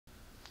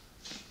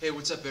Hey,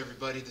 what's up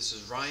everybody? This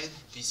is Ryan,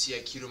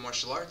 VCI Aikido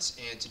Martial Arts,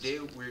 and today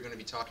we're going to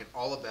be talking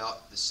all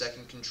about the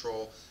second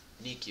control,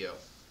 Nikkyo.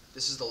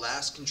 This is the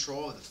last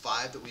control of the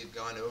 5 that we've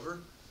gone over.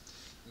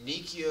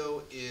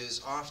 Nikkyo is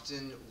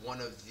often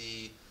one of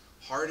the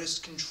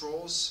hardest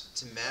controls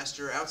to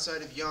master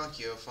outside of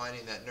Yankyo,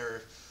 finding that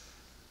nerve.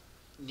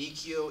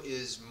 Nikkyo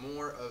is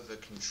more of a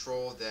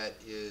control that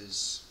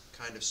is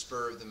kind of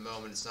spur of the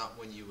moment. It's not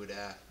one you would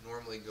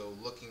normally go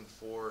looking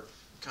for,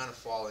 kind of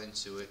fall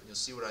into it. You'll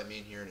see what I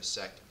mean here in a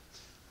second.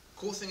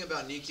 Cool thing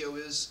about Nikkyo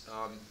is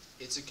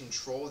it's a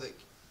control that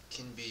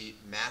can be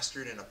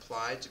mastered and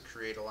applied to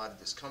create a lot of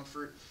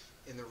discomfort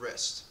in the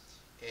wrist.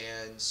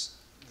 And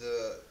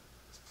the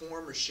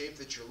form or shape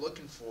that you're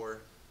looking for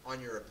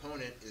on your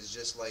opponent is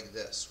just like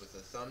this, with the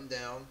thumb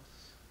down,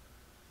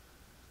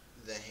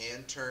 the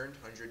hand turned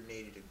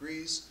 180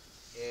 degrees,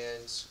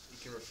 and you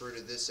can refer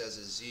to this as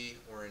a Z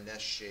or a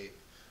nest shape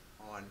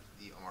on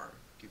the arm.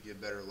 Give you a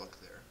better look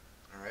there.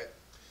 Alright?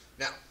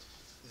 Now,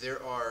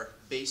 there are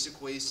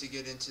basic ways to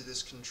get into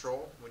this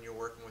control when you're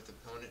working with an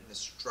opponent in a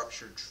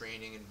structured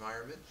training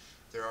environment.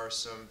 There are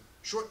some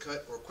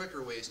shortcut or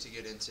quicker ways to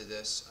get into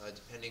this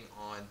depending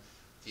on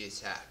the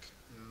attack.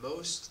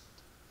 Most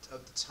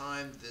of the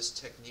time this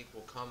technique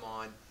will come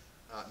on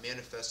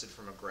manifested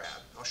from a grab.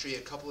 I'll show you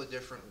a couple of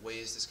different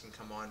ways this can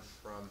come on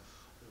from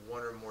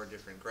one or more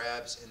different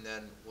grabs, and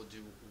then we'll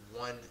do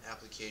one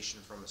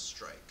application from a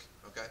strike.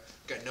 Okay?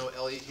 Got Noah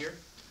Elliott here.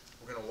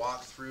 We're going to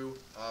walk through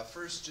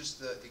first just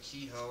the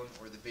key hone,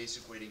 or the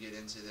basic way to get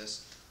into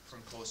this from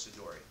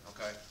Kosadori.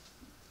 Okay?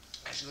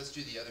 Actually, let's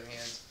do the other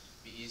hand.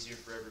 Be easier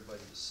for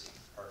everybody to see.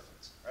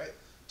 Perfect. All right?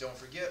 Don't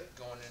forget,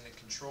 going into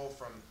control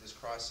from this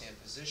cross hand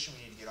position,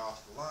 we need to get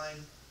off the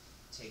line,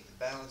 take the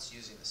balance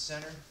using the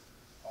center.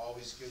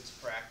 Always good to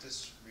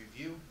practice,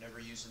 review, never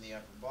using the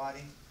upper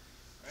body.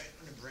 All right,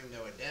 I'm going to bring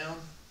Noah down.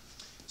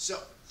 So,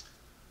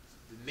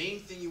 the main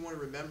thing you want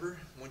to remember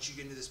once you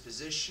get into this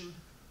position,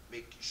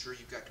 make sure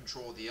you've got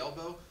control of the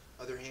elbow.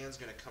 Other hand's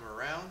going to come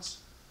around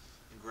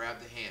and grab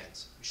the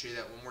hands. Let me show you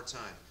that one more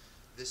time.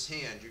 This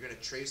hand, you're going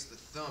to trace the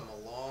thumb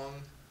along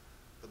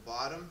the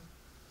bottom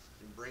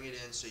and bring it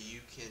in so you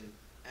can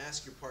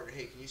ask your partner,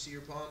 hey, can you see your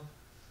palm?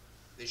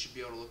 They should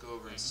be able to look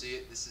over and see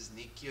it. This is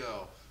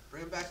Nikkyo.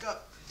 Bring it back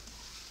up.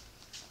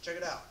 Check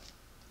it out.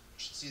 You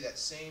should see that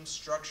same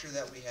structure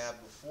that we had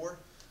before,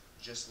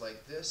 just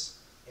like this.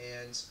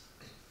 And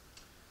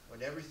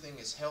when everything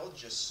is held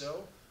just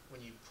so,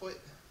 when you put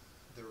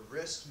the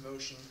wrist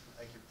motion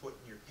like you're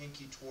putting your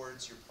pinky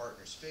towards your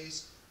partner's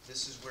face,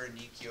 this is where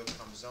Nikkyo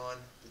comes on.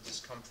 The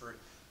discomfort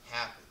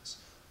happens.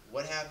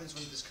 What happens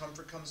when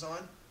discomfort comes on?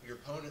 Your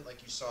opponent,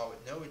 like you saw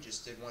what Noah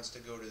just did, wants to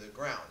go to the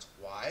ground.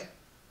 Why?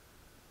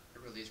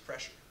 It relieves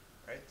pressure,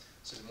 right?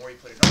 So the more you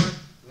put it on,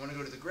 you want to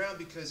go to the ground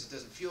because it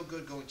doesn't feel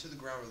good. Going to the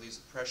ground relieves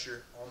the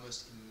pressure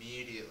almost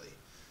immediately.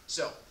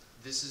 So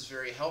this is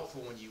very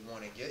helpful when you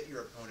want to get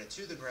your opponent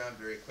to the ground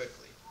very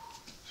quickly.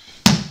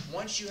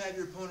 Once you have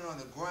your opponent on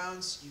the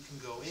grounds, you can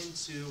go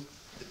into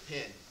the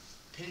pin.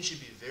 Pin should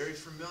be very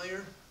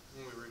familiar.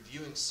 When we're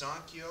reviewing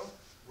Sankyo,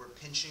 we're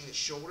pinching the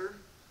shoulder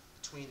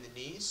between the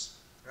knees,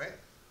 right?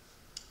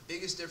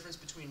 Biggest difference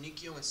between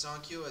Nikkyo and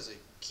Sankyo as a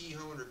key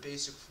hone or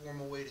basic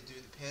formal way to do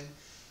the pin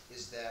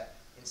is that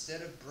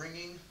instead of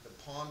bringing the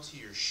palm to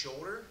your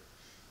shoulder,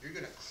 you're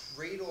going to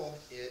cradle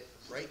it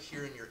right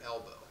here in your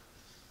elbow.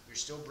 You're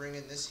still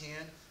bringing this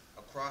hand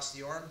across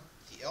the arm.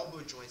 The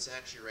elbow joint's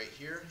actually right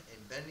here,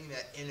 and bending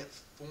that in, it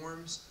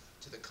forms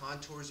to the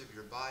contours of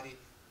your body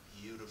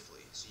beautifully.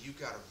 So you've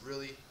got a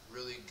really,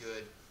 really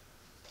good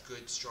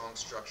strong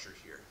structure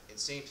here. And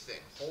same thing,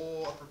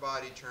 whole upper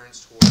body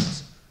turns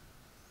towards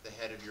the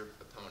head of your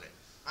opponent.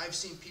 I've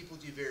seen people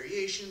do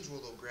variations where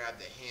they'll grab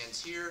the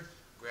hands here,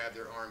 grab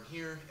their arm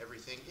here,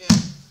 everything in.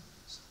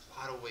 There's a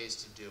lot of ways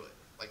to do it,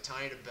 like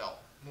tying a belt,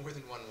 more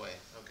than one way,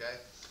 okay?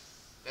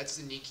 That's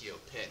the Nikkyo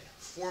pin,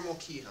 formal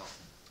key hone.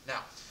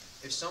 Now,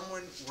 if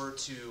someone were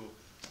to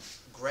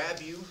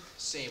grab you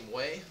same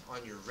way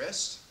on your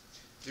wrist,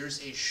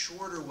 there's a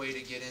shorter way to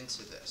get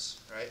into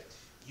this, right?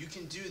 You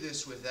can do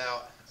this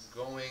without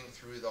going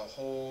through the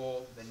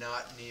whole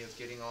monotony of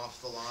getting off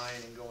the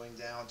line and going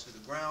down to the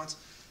ground.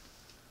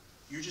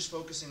 You're just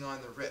focusing on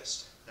the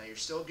wrist. Now you're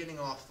still getting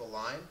off the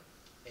line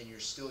and you're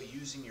still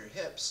using your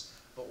hips,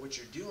 but what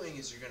you're doing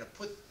is you're going to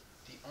put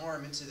the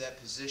arm into that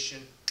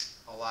position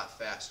a lot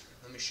faster.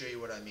 Let me show you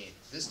what I mean.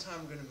 This time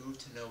I'm going to move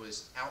to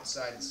Noah's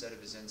outside instead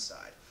of his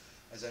inside.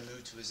 As I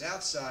move to his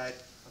outside,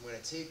 I'm going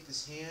to take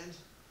this hand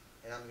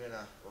and I'm going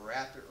to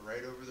wrap it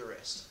right over the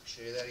wrist.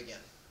 Show you that again.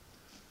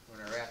 I'm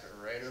going to wrap it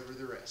right over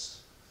the wrist.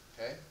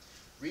 Okay?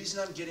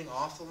 Reason I'm getting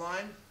off the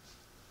line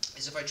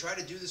is if I try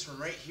to do this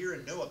from right here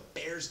and Noah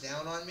bears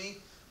down on me,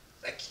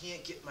 I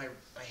can't get my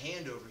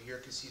hand over here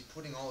because he's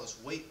putting all his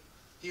weight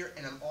here,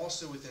 and I'm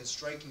also within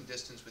striking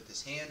distance with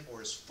his hand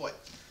or his foot.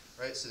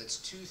 Right? So that's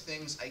two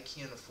things I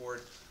can't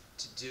afford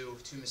to do,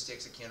 two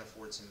mistakes I can't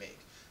afford to make.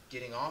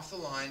 Getting off the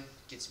line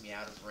gets me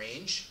out of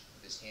range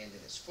with his hand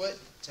and his foot.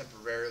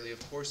 Temporarily,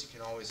 of course, you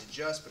can always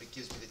adjust, but it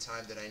gives me the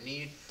time that I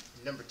need.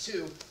 And number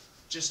two,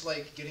 Just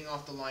like getting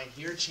off the line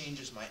here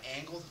changes my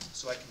angle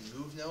so I can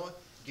move Noah,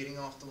 getting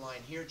off the line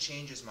here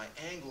changes my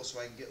angle so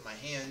I can get my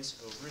hands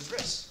over his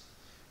wrist.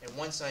 And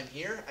once I'm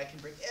here, I can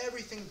bring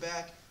everything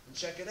back and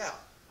check it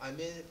out. I'm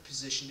in a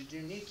position to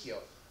do Nikkyo.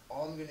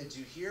 All I'm going to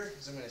do here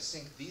is I'm going to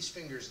sink these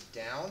fingers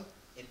down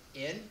and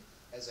in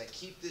as I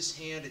keep this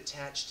hand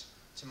attached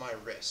to my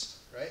wrist,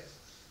 right?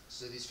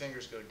 So these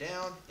fingers go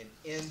down and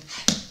in.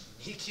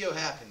 Nikkyo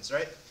happens,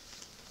 right?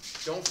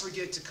 Don't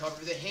forget to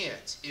cover the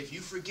hand. If you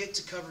forget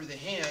to cover the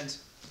hand,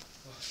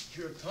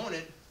 your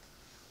opponent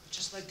will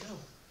just let go.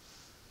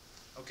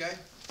 Okay?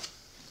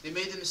 They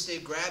made the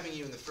mistake grabbing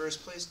you in the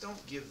first place.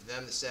 Don't give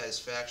them the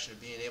satisfaction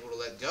of being able to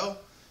let go.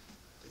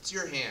 It's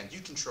your hand. You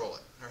control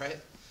it. All right?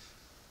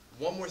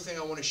 One more thing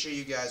I want to show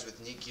you guys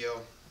with Nikkyo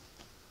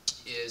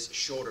is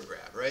shoulder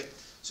grab, right?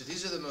 So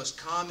these are the most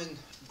common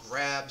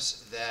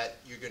grabs that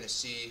you're going to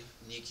see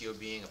Nikkyo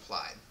being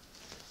applied.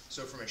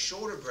 So from a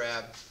shoulder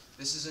grab,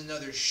 this is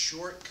another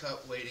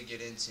shortcut way to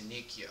get into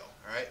Nikkyo.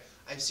 All right?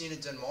 I've seen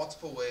it done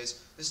multiple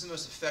ways. This is the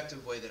most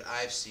effective way that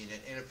I've seen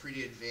it in a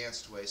pretty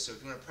advanced way. So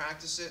if you want to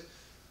practice it,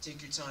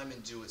 take your time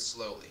and do it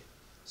slowly.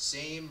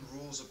 Same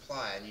rules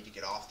apply. I need to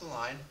get off the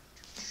line.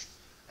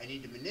 I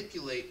need to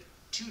manipulate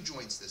two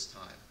joints this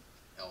time,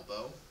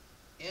 elbow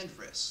and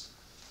wrist.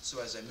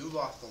 So as I move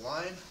off the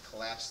line,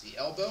 collapse the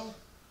elbow.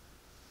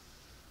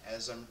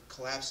 As I'm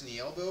collapsing the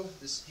elbow,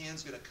 this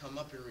hand's going to come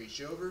up and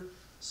reach over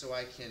so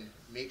I can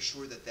make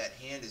sure that that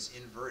hand is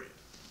inverted.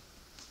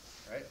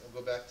 All right,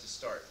 we'll go back to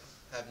start.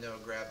 Have Noah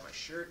grab my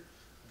shirt.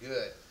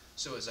 Good.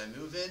 So as I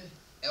move in,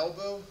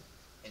 elbow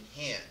and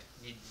hand.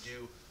 Need to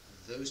do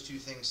those two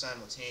things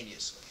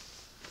simultaneously.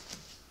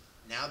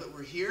 Now that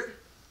we're here,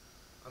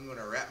 I'm going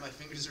to wrap my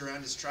fingers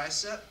around his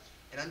tricep,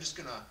 and I'm just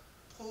going to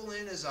pull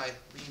in as I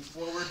lean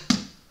forward.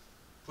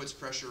 Puts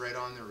pressure right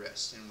on the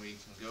wrist, and we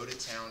can go to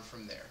town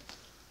from there.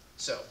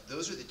 So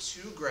those are the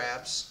two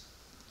grabs,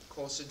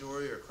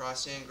 Kosadori or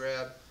cross-hand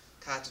grab,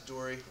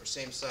 Katadori or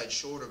same side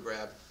shoulder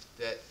grab,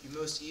 that you're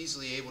most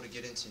easily able to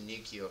get into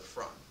Nikkyo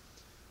from.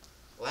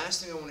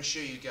 Last thing I want to show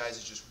you guys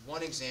is just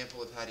one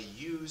example of how to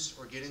use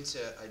or get into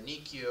a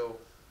Nikkyo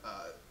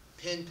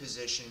pin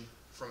position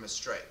from a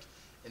strike.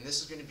 And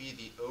this is going to be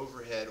the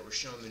overhead or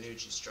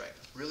Shomanuchi strike.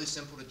 Really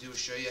simple to do.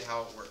 Show you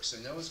how it works.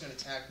 So Noah's going to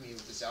attack me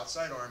with this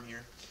outside arm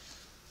here.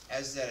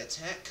 As that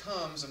attack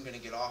comes, I'm going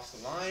to get off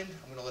the line.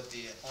 I'm going to let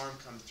the arm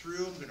come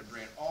through. I'm going to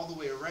bring it all the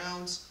way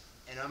around,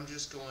 and I'm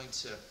just going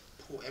to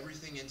pull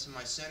everything into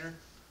my center.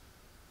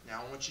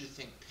 Now I want you to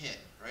think pin,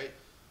 right?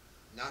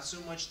 Not so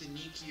much the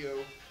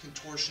Nikkyo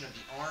contortion of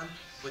the arm,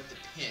 but the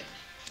pin.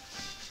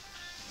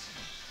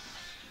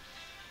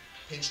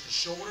 Pinch the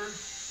shoulder,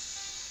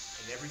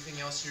 and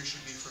everything else here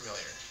should be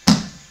familiar.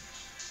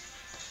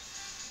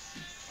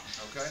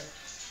 Okay?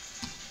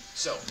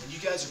 So, when you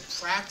guys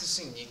are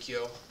practicing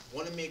Nikkyo,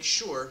 want to make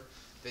sure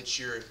that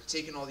you're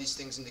taking all these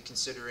things into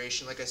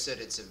consideration. Like I said,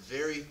 it's a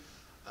very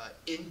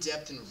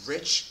in-depth and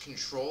rich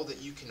control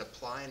that you can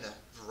apply in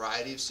a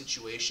variety of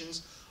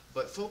situations,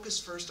 but focus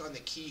first on the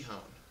kihon,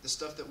 the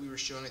stuff that we were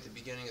showing at the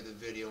beginning of the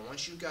video.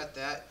 Once you've got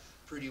that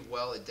pretty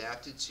well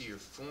adapted to your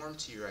form,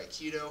 to your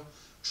Aikido,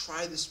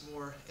 try this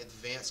more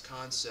advanced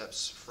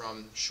concepts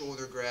from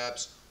shoulder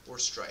grabs or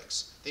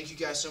strikes. Thank you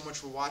guys so much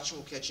for watching.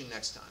 We'll catch you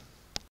next time.